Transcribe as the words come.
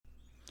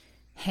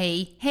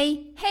Hey,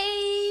 hey,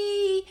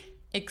 hey!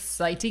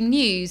 Exciting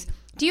news.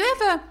 Do you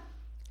ever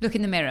look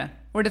in the mirror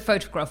or at a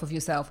photograph of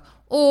yourself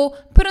or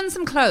put on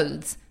some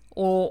clothes?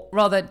 Or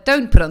rather,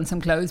 don't put on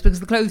some clothes because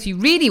the clothes you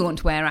really want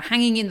to wear are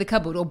hanging in the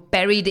cupboard or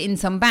buried in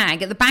some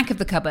bag at the back of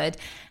the cupboard,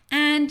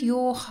 and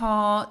your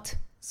heart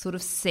sort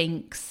of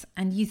sinks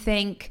and you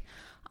think,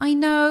 I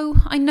know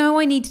I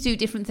need to do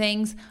different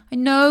things. I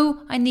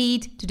know I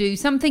need to do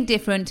something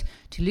different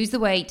to lose the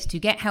weight, to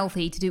get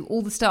healthy, to do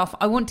all the stuff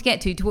I want to get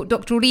to what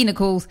Dr. Orlina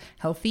calls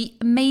healthy,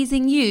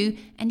 amazing you,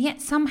 and yet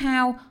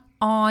somehow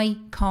I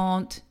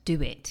can't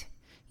do it.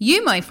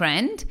 You, my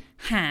friend,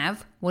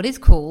 have what is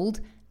called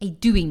a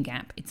doing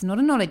gap. It's not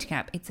a knowledge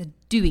gap, it's a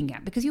doing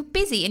gap because you're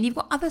busy and you've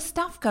got other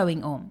stuff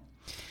going on.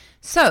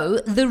 So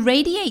the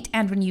Radiate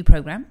and Renew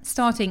program,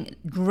 starting,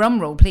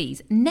 drumroll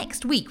please,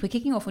 next week. We're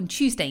kicking off on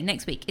Tuesday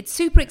next week. It's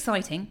super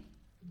exciting.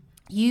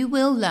 You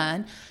will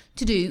learn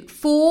to do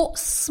 4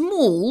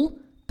 small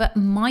but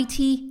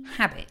mighty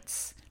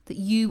habits that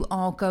you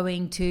are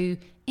going to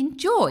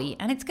enjoy,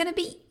 and it's going to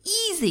be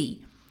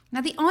easy. Now,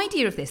 the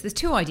idea of this, there's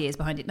 2 ideas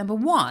behind it. Number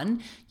 1,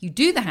 you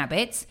do the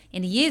habits.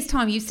 In a year's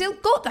time, you've still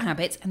got the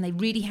habits and they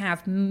really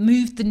have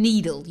moved the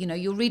needle. You know,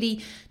 you're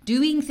really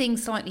doing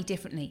things slightly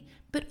differently.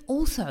 But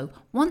also,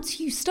 once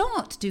you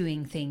start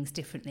doing things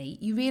differently,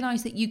 you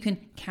realise that you can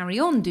carry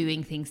on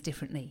doing things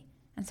differently.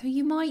 And so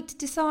you might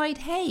decide,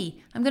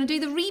 hey, I'm going to do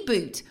the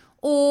reboot,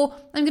 or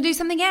I'm going to do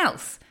something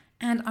else.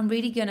 And I'm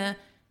really going to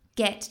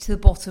get to the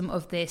bottom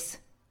of this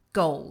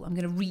goal. I'm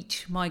going to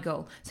reach my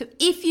goal. So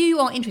if you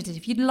are interested,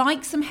 if you'd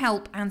like some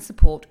help and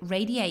support,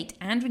 Radiate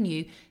and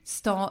Renew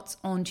starts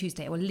on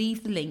Tuesday. I will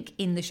leave the link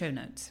in the show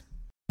notes.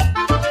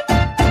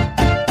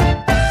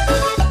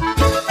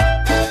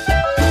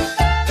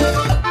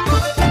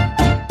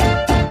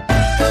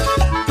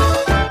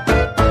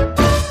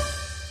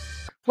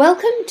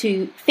 Welcome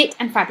to Fit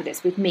and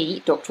Fabulous with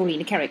me, Dr.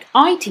 Orlina Kerrick.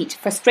 I teach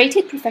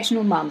frustrated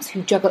professional mums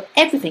who juggle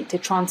everything to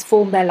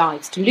transform their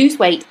lives, to lose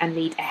weight and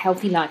lead a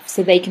healthy life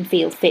so they can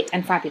feel fit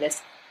and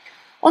fabulous.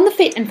 On the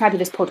Fit and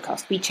Fabulous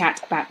podcast, we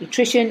chat about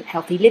nutrition,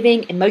 healthy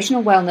living,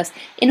 emotional wellness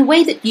in a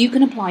way that you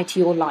can apply to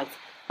your life.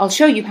 I'll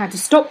show you how to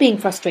stop being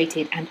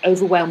frustrated and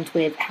overwhelmed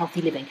with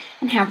healthy living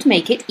and how to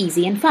make it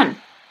easy and fun.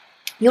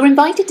 You're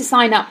invited to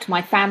sign up to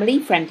my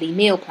family-friendly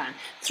meal plan.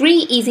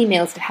 3 easy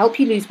meals to help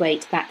you lose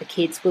weight that the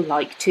kids will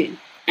like too.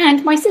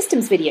 And my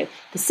systems video,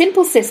 the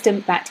simple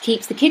system that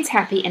keeps the kids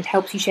happy and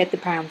helps you shed the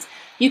pounds.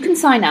 You can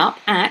sign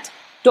up at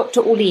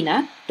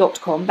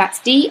drorlina.com. That's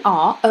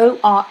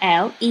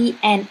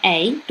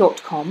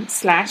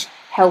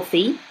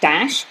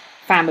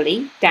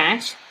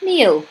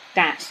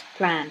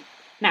drorlena.com/healthy-family-meal-plan.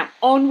 Now,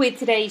 on with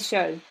today's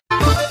show.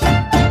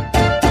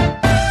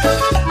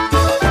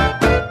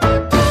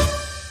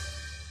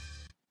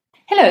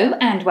 Hello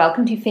and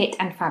welcome to Fit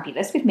and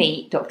Fabulous with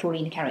me, Dr.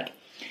 Orlina Kerrick.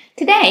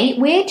 Today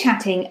we're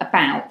chatting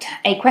about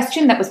a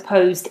question that was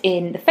posed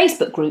in the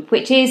Facebook group,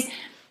 which is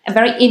a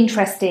very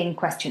interesting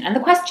question. And the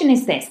question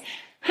is this: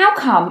 how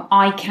come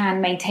I can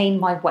maintain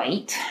my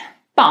weight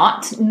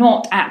but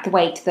not at the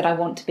weight that I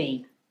want to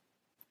be?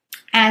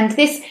 And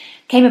this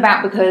came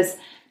about because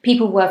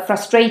people were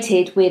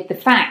frustrated with the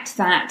fact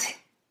that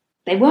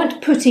they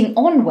weren't putting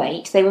on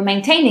weight, they were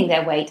maintaining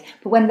their weight,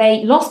 but when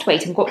they lost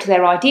weight and got to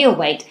their ideal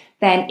weight,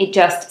 then it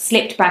just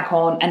slipped back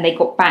on and they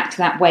got back to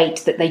that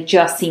weight that they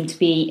just seemed to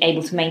be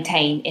able to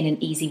maintain in an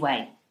easy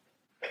way.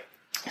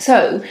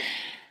 So,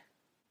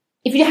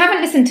 if you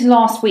haven't listened to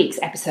last week's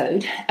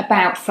episode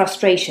about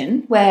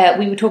frustration, where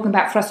we were talking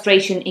about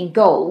frustration in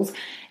goals,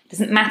 it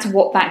doesn't matter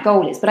what that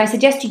goal is, but I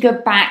suggest you go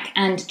back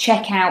and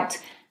check out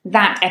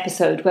that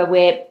episode where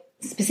we're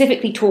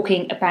specifically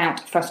talking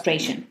about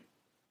frustration.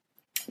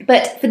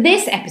 But for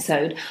this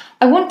episode,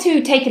 I want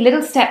to take a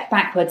little step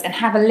backwards and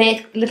have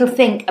a little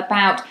think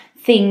about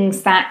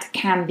things that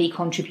can be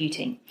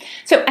contributing.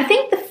 So I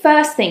think the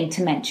first thing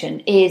to mention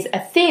is a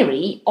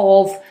theory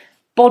of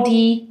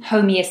body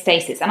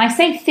homeostasis. And I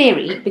say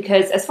theory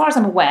because, as far as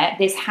I'm aware,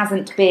 this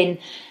hasn't been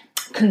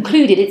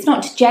concluded. It's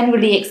not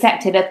generally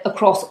accepted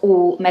across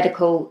all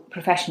medical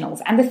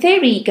professionals. And the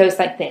theory goes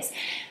like this.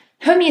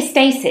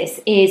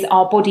 Homeostasis is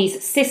our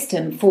body's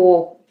system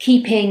for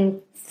keeping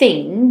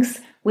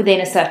things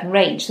within a certain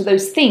range. So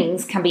those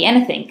things can be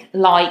anything,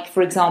 like,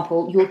 for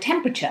example, your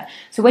temperature.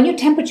 So when your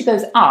temperature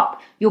goes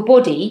up, your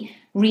body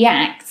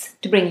reacts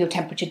to bring your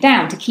temperature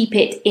down, to keep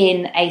it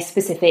in a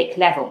specific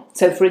level.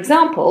 So, for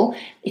example,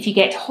 if you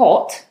get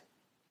hot,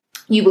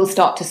 you will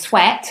start to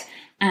sweat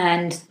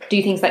and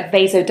do things like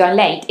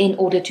vasodilate in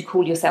order to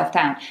cool yourself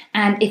down.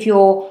 And if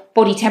your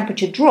body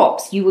temperature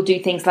drops, you will do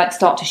things like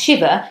start to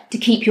shiver to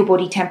keep your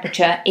body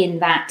temperature in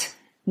that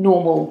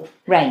normal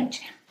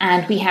range.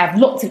 And we have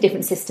lots of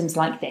different systems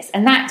like this.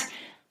 And that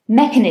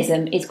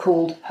mechanism is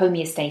called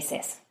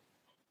homeostasis.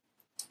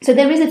 So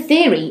there is a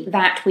theory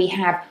that we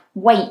have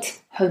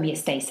weight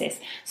homeostasis.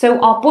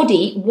 So our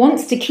body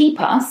wants to keep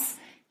us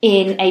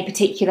in a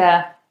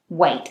particular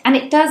weight. And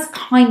it does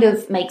kind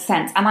of make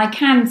sense. And I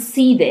can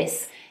see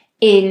this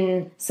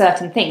in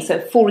certain things. So,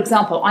 for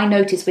example, I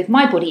notice with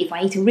my body, if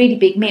I eat a really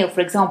big meal,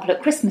 for example,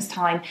 at Christmas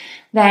time,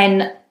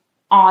 then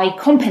I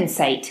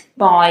compensate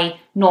by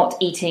not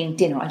eating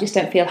dinner. I just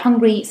don't feel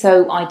hungry,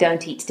 so I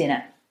don't eat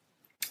dinner.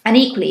 And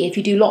equally, if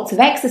you do lots of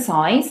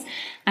exercise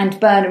and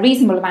burn a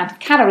reasonable amount of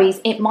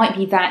calories, it might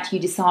be that you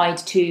decide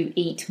to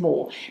eat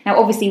more. Now,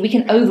 obviously, we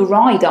can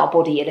override our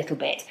body a little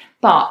bit,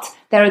 but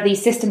there are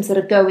these systems that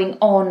are going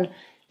on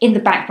in the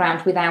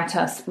background without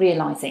us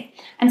realising.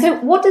 And so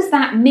what does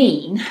that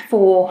mean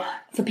for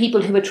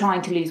people who are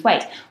trying to lose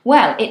weight?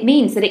 Well, it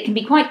means that it can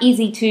be quite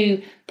easy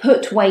to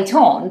put weight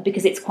on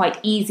because it's quite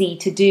easy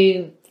to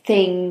do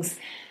things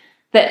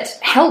that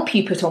help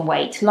you put on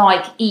weight,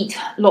 like eat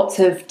lots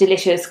of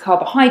delicious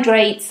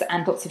carbohydrates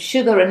and lots of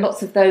sugar and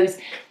lots of those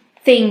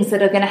things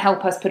that are going to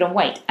help us put on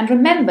weight. And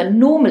remember,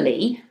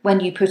 normally when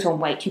you put on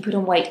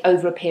weight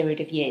over a period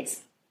of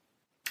years.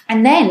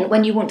 And then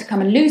when you want to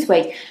come and lose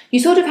weight, you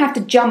sort of have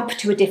to jump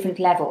to a different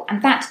level.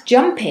 And that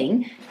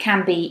jumping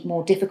can be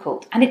more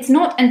difficult. And it's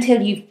not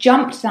until you've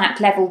jumped that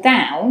level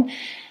down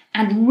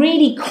and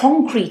really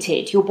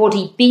concreted your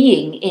body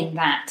being in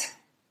that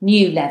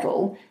new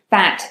level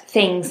that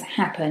things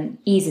happen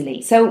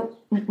easily. So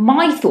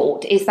my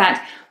thought is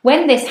that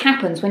when this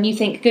happens, when you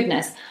think,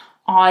 goodness,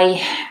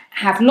 I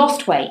have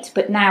lost weight,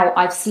 but now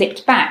I've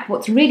slipped back,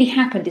 what's really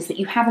happened is that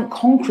you haven't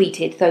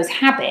concreted those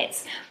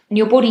habits and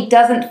your body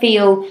doesn't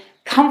feel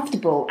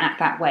comfortable at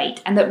that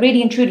weight, and that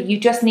really and truly you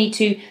just need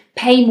to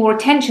pay more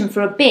attention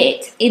for a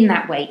bit in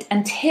that weight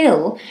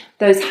until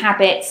those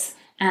habits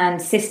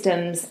and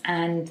systems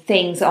and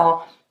things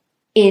are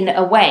in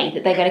a way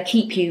that they're going to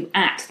keep you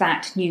at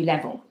that new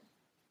level.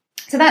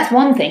 So that's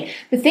one thing.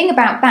 The thing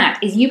about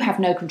that is you have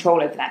no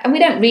control over that. And we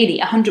don't really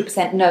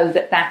 100% know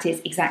that that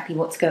is exactly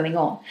what's going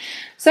on.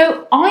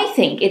 So I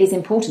think it is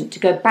important to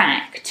go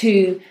back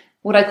to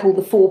what I call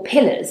the 4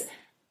 pillars,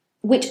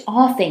 which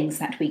are things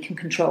that we can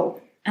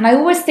control. And I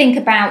always think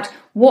about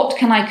what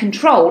can I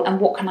control and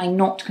what can I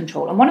not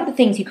control. And one of the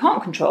things you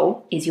can't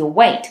control is your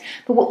weight.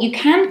 But what you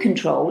can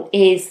control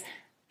is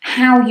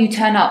how you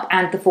turn up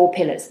and the 4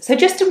 pillars. So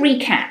just to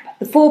recap,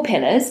 the 4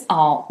 pillars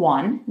are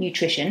 1,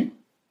 nutrition.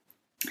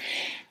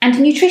 And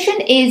nutrition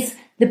is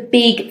the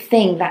big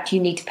thing that you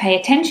need to pay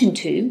attention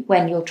to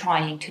when you're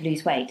trying to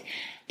lose weight.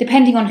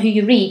 Depending on who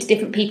you read,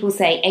 different people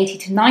say 80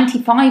 to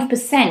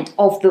 95%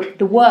 of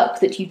the work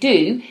that you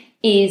do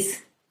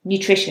is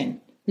nutrition,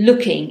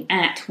 looking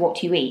at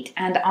what you eat.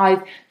 And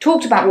I've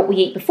talked about what we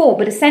eat before,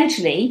 but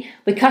essentially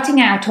we're cutting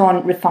out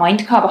on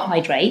refined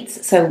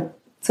carbohydrates, so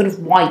sort of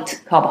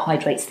white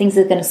carbohydrates, things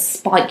that are going to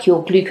spike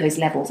your glucose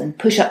levels and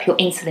push up your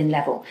insulin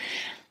level.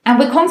 And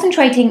we're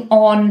concentrating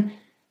on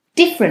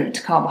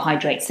different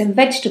carbohydrates, so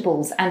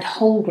vegetables and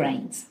whole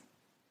grains.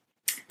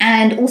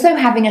 And also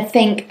having a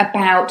think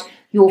about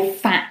your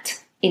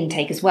fat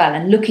intake as well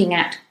and looking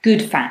at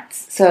good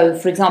fats. So,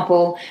 for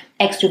example,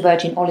 extra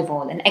virgin olive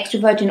oil. And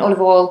extra virgin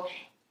olive oil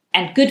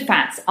and good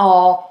fats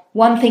are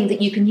one thing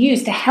that you can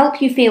use to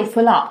help you feel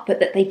full up, but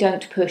that they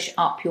don't push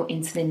up your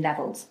insulin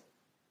levels.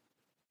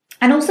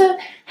 And also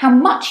how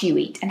much you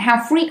eat and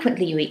how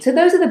frequently you eat. So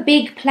those are the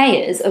big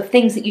players of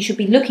things that you should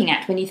be looking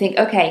at when you think,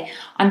 okay,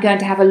 I'm going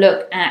to have a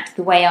look at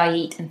the way I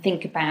eat and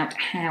think about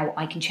how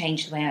I can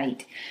change the way I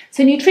eat.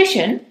 So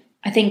nutrition,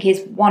 I think,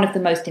 is one of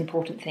the most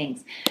important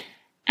things.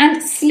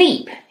 And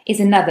sleep is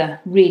another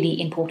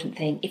really important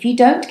thing. If you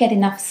don't get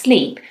enough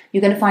sleep,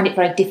 you're going to find it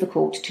very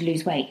difficult to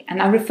lose weight.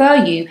 And I refer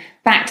you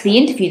back to the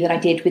interview that I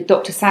did with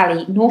Dr.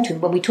 Sally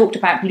Norton when we talked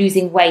about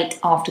losing weight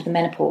after the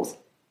menopause.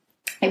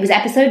 It was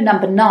episode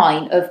number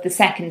 9 of the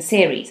second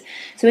series.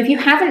 So if you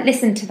haven't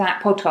listened to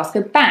that podcast,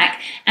 go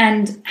back,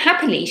 and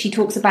happily she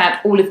talks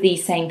about all of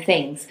these same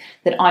things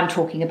that I'm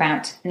talking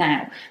about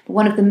now. But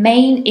one of the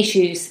main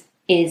issues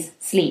is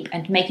sleep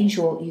and making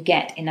sure you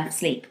get enough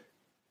sleep.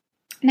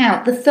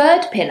 Now, the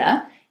third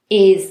pillar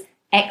is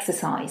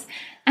exercise.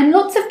 And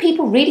lots of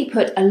people really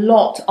put a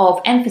lot of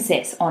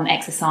emphasis on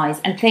exercise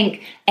and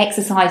think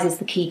exercise is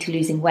the key to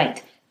losing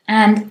weight.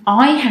 And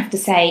I have to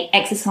say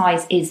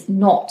exercise is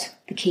not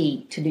the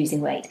key to losing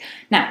weight.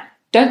 Now,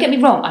 don't get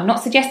me wrong, I'm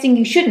not suggesting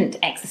you shouldn't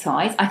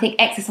exercise. I think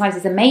exercise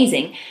is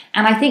amazing.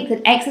 And I think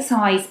that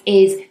exercise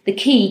is the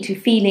key to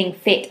feeling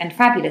fit and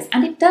fabulous.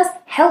 And it does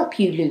help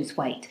you lose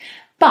weight.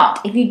 But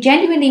if you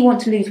genuinely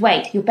want to lose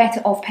weight, you're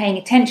better off paying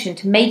attention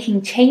to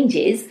making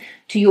changes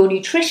to your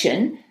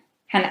nutrition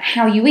and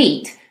how you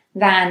eat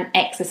than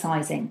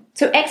exercising.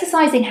 So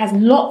exercising has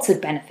lots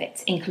of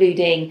benefits,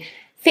 including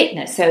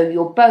fitness, so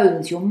your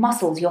bones, your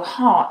muscles, your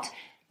heart,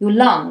 your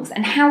lungs,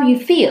 and how you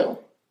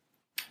feel.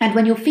 And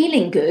when you're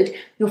feeling good,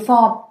 you're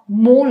far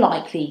more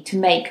likely to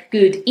make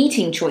good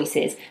eating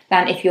choices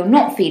than if you're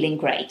not feeling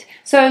great.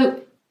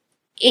 So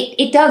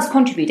it does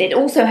contribute. It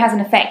also has an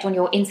effect on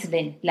your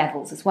insulin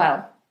levels as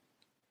well.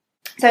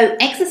 So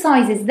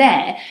exercise is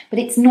there, but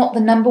it's not the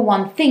number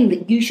one thing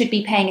that you should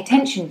be paying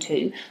attention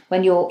to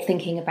when you're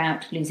thinking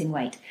about losing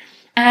weight.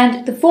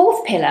 And the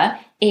fourth pillar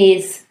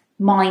is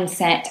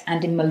mindset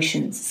and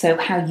emotions. So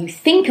how you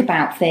think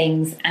about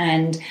things,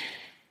 and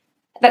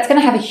that's going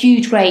to have a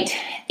huge, great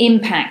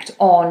impact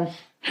on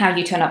how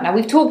you turn up. Now,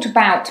 we've talked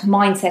about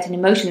mindset and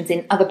emotions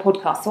in other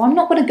podcasts, so I'm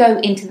not going to go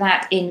into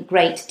that in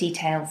great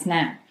details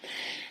now.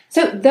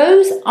 So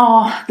those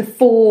are the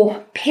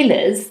 4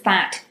 pillars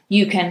that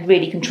you can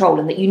really control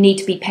and that you need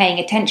to be paying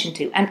attention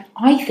to. And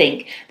I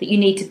think that you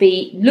need to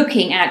be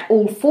looking at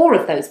all 4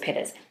 of those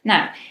pillars.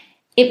 Now,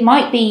 it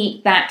might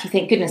be that you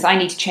think, goodness, I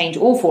need to change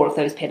all 4 of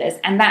those pillars,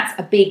 and that's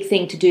a big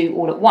thing to do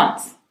all at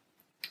once.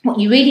 What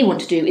you really want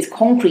to do is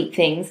concrete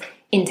things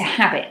into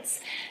habits.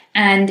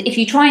 And if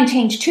you try and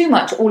change too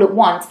much all at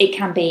once, it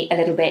can be a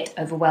little bit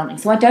overwhelming.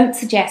 So I don't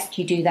suggest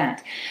you do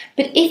that.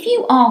 But if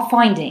you are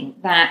finding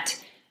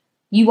that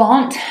you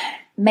aren't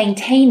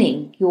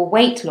maintaining your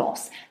weight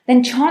loss,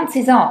 then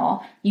chances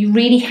are you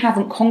really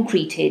haven't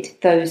concreted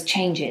those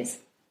changes.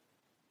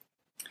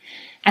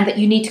 And that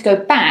you need to go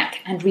back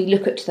and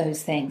relook at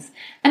those things.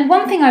 And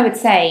one thing I would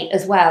say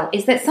as well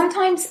is that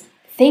sometimes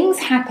things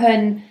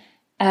happen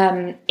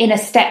in a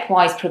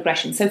stepwise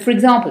progression. So, for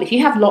example, if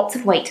you have lots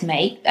of weight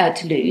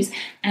to lose,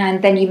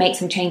 and then you make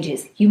some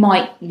changes, you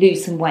might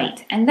lose some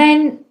weight, and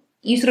then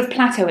you sort of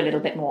plateau a little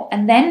bit more,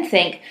 and then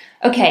think,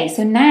 okay,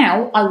 so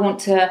now I want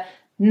to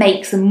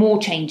make some more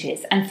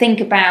changes, and think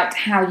about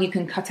how you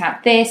can cut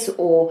out this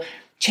or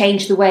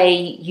change the way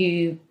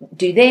you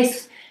do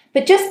this.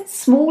 But just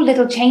small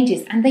little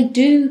changes, and they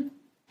do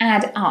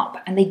add up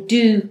and they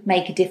do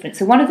make a difference.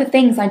 So one of the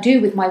things I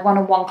do with my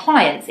one-on-one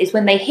clients is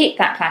when they hit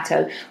that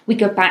plateau, we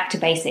go back to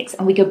basics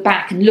and we go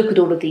back and look at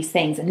all of these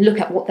things and look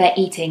at what they're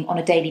eating on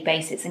a daily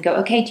basis and go,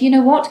 okay, do you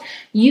know what?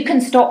 You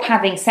can stop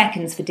having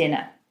seconds for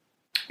dinner,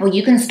 or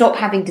you can stop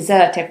having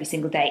dessert every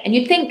single day. And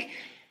you'd think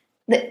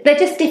that they're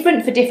just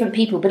different for different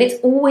people, but it's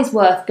always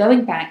worth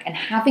going back and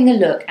having a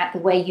look at the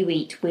way you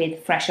eat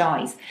with fresh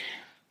eyes.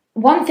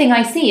 One thing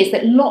I see is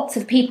that lots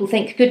of people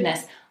think,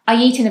 goodness, I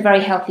eat in a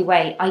very healthy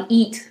way. I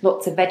eat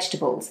lots of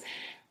vegetables.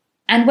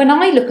 And when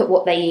I look at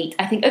what they eat,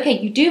 I think, okay,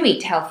 you do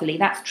eat healthily,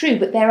 that's true,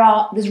 but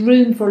there's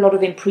room for a lot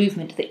of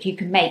improvement that you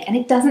can make. And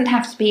it doesn't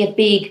have to be a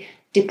big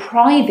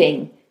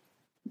depriving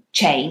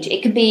change.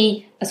 It can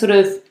be a sort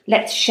of,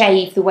 let's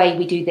shave the way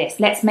we do this.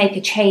 Let's make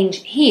a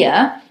change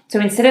here. So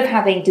instead of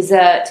having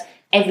dessert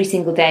every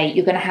single day,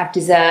 you're going to have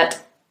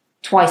dessert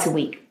twice a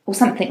week or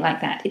something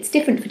like that. It's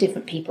different for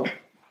different people.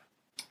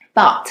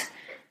 But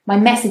my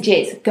message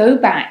is go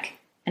back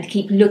and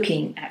keep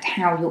looking at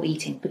how you're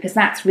eating, because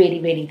that's really,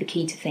 really the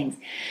key to things.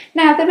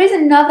 Now, there is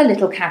another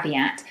little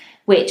caveat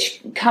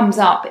which comes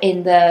up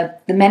in the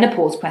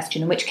menopause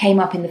question and which came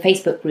up in the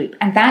Facebook group,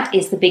 and that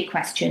is the big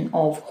question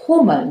of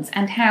hormones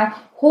and how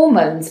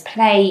hormones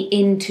play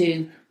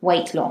into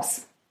weight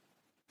loss.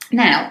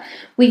 Now,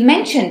 we've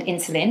mentioned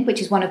insulin,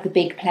 which is one of the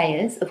big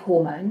players of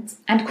hormones,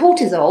 and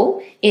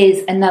cortisol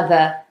is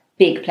another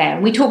big player.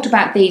 And we talked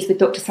about these with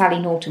Dr. Sally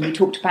Norton. We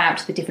talked about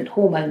the different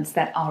hormones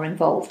that are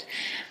involved.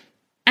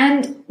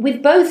 And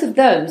with both of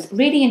those,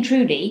 really and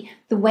truly,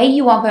 the way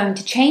you are going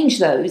to change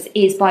those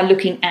is by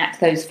looking at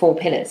those 4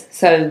 pillars.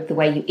 So the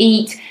way you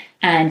eat,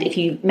 and if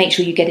you make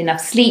sure you get enough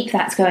sleep,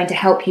 that's going to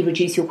help you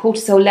reduce your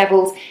cortisol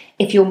levels.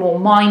 If you're more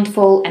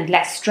mindful and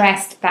less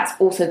stressed, that's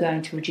also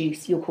going to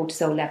reduce your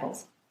cortisol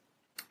levels.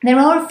 There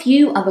are a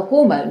few other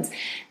hormones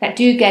that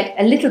do get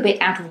a little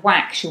bit out of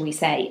whack, shall we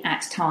say,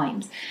 at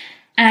times.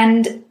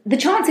 And the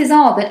chances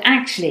are that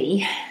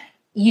actually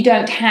you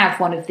don't have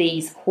one of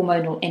these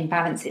hormonal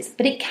imbalances,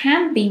 but it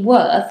can be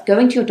worth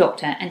going to your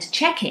doctor and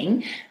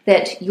checking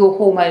that your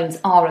hormones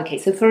are okay.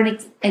 So for an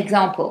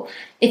example,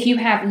 if you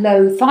have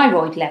low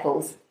thyroid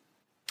levels,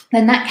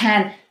 then that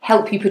can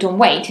help you put on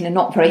weight in a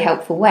not very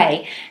helpful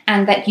way,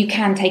 and that you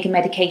can take a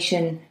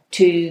medication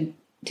to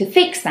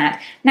fix that.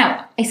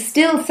 Now, I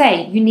still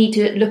say you need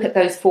to look at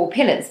those 4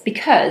 pillars,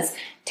 because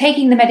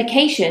taking the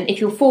medication, if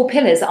your 4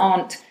 pillars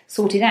aren't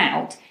sorted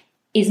out,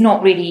 is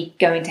not really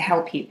going to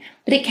help you.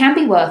 But it can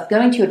be worth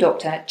going to your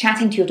doctor,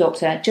 chatting to your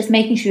doctor, just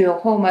making sure your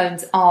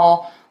hormones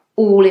are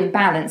all in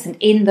balance and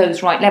in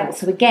those right levels.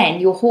 So again,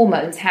 your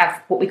hormones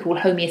have what we call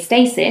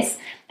homeostasis,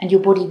 and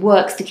your body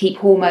works to keep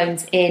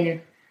hormones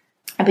in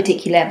a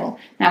particular level.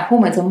 Now,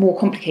 hormones are more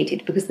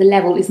complicated because the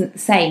level isn't the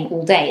same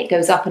all day. It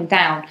goes up and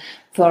down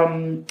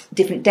from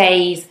different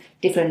days,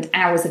 different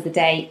hours of the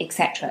day,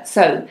 etc.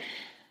 So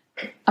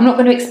I'm not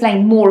going to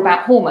explain more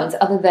about hormones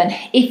other than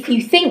if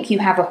you think you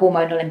have a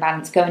hormonal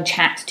imbalance, go and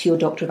chat to your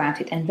doctor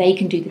about it, and they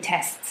can do the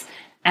tests.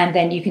 And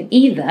then you can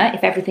either,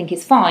 if everything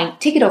is fine,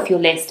 tick it off your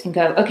list and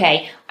go,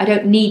 okay, I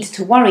don't need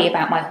to worry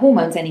about my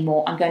hormones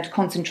anymore. I'm going to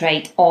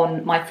concentrate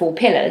on my 4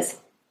 pillars.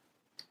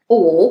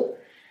 Or,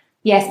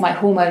 yes, my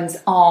hormones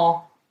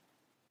are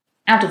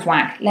out of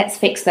whack. Let's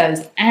fix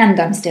those. And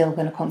I'm still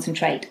going to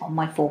concentrate on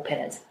my 4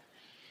 pillars.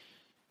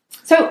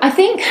 So I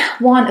think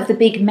one of the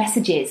big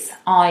messages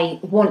I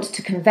want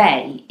to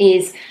convey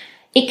is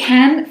it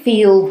can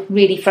feel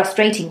really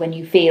frustrating when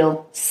you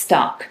feel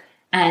stuck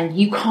and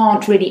you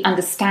can't really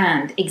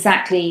understand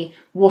exactly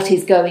what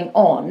is going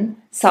on,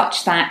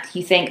 such that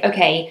you think,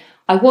 okay,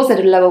 I was at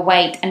a lower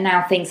weight and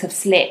now things have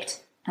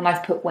slipped and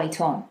I've put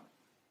weight on.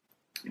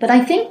 But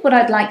I think what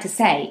I'd like to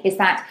say is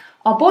that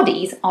our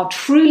bodies are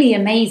truly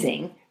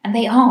amazing, and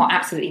they are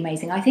absolutely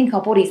amazing. I think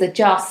our bodies are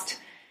just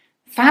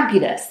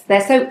fabulous.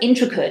 They're so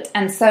intricate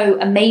and so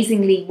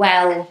amazingly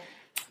well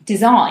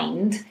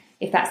designed,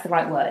 if that's the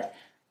right word.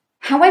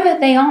 However,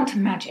 they aren't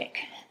magic.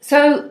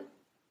 So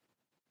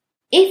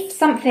if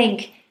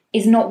something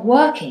is not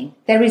working,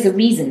 there is a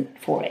reason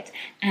for it,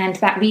 and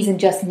that reason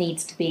just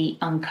needs to be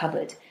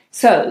uncovered.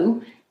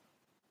 So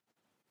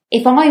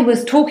if I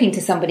was talking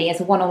to somebody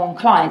as a one-on-one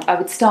client, I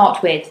would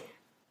start with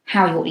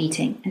how you're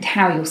eating and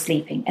how you're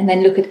sleeping, and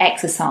then look at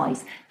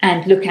exercise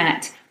and look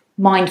at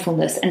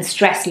mindfulness and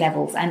stress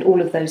levels and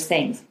all of those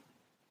things.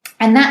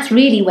 And that's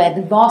really where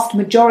the vast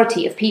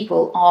majority of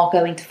people are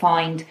going to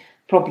find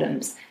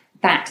problems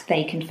that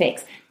they can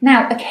fix.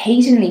 Now,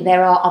 occasionally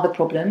there are other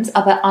problems,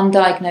 other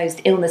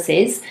undiagnosed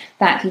illnesses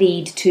that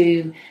lead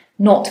to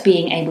not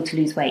being able to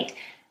lose weight.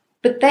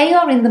 But they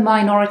are in the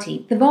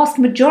minority. The vast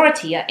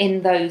majority are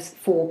in those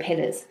 4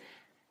 pillars.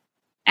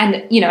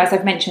 And, you know, as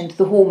I've mentioned,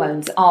 the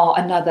hormones are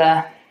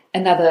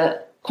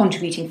another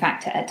contributing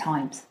factor at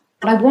times.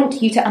 What I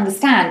want you to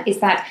understand is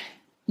that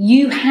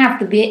you have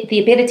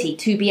the ability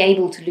to be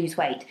able to lose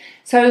weight.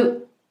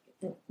 So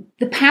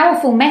the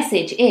powerful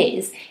message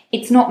is,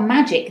 it's not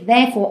magic,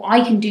 therefore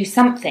I can do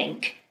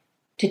something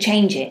to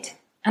change it.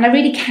 And I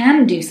really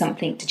can do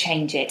something to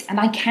change it. And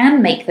I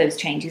can make those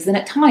changes. And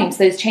at times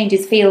those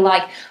changes feel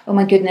like, oh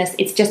my goodness,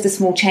 it's just a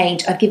small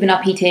change. I've given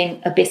up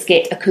eating a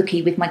biscuit, a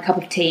cookie with my cup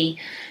of tea.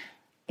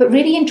 But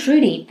really and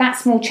truly, that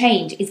small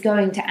change is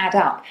going to add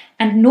up.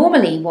 And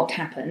normally what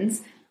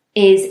happens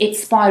is it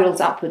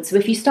spirals upwards. So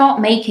if you start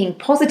making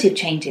positive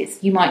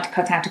changes, you might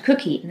cut out a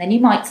cookie, and then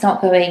you might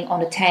start going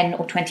on a 10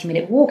 or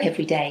 20-minute walk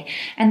every day.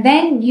 And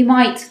then you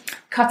might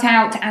cut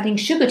out adding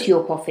sugar to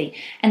your coffee.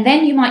 And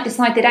then you might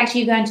decide that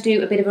actually you're going to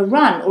do a bit of a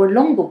run or a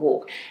longer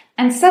walk.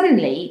 And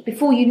suddenly,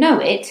 before you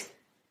know it,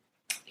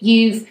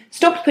 you've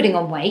stopped putting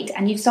on weight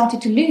and you've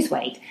started to lose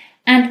weight.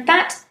 And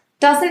that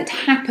doesn't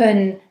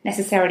happen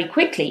necessarily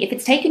quickly. If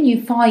it's taken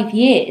you 5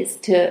 years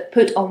to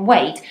put on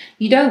weight,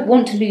 you don't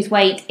want to lose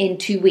weight in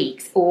 2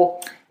 weeks, or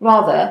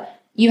rather,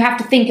 you have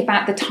to think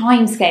about the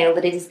time scale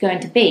that it is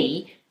going to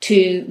be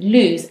to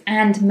lose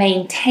and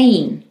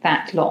maintain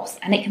that loss.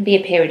 And it can be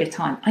a period of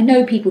time. I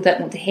know people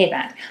don't want to hear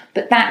that,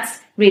 but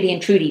that's really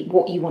and truly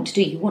what you want to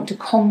do. You want to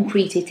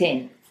concrete it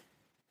in.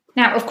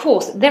 Now, of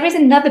course, there is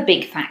another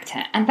big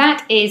factor, and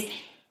that is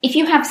if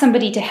you have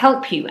somebody to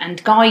help you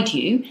and guide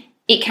you,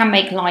 it can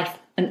make life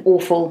an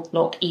awful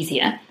lot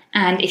easier.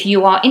 And if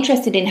you are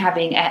interested in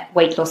having a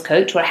weight loss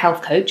coach or a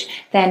health coach,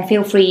 then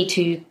feel free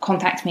to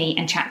contact me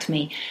and chat to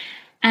me.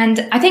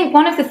 And I think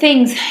one of the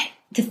things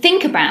to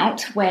think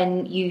about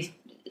when you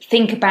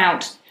think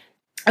about,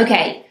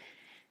 okay,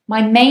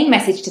 my main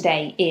message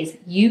today is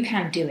you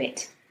can do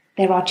it.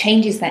 There are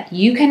changes that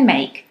you can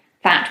make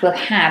that will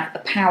have a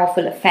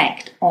powerful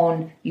effect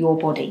on your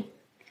body.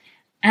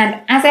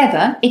 And as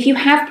ever, if you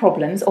have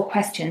problems or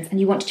questions and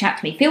you want to chat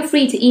to me, feel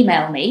free to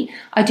email me.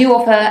 I do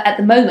offer, at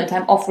the moment,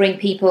 I'm offering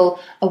people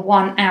a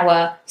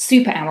 1-hour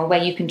super hour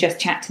where you can just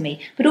chat to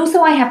me. But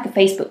also I have the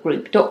Facebook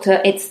group,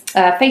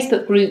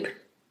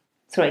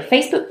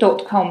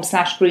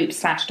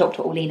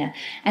 facebook.com/group/Dr. Orlina.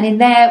 And in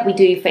there we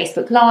do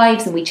Facebook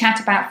Lives and we chat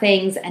about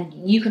things and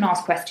you can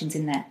ask questions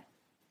in there.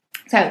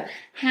 So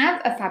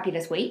have a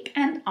fabulous week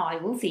and I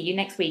will see you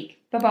next week.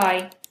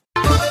 Bye-bye.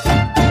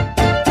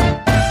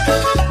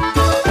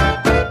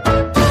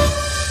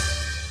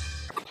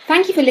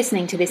 Thank you for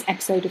listening to this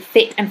episode of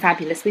Fit and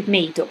Fabulous with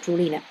me, Dr.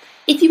 Orlina.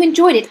 If you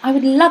enjoyed it, I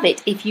would love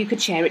it if you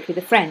could share it with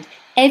a friend.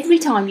 Every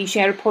time you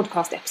share a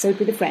podcast episode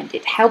with a friend,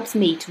 it helps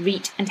me to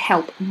reach and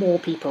help more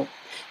people.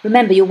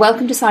 Remember, you're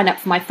welcome to sign up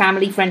for my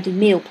family-friendly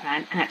meal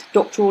plan at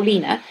Dr.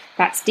 Orlina,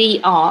 that's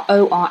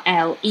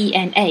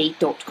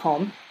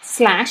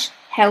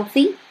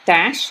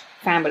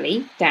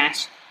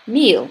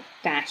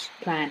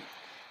drorlena.com/healthy-family-meal-plan.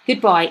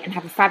 Goodbye and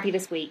have a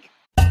fabulous week.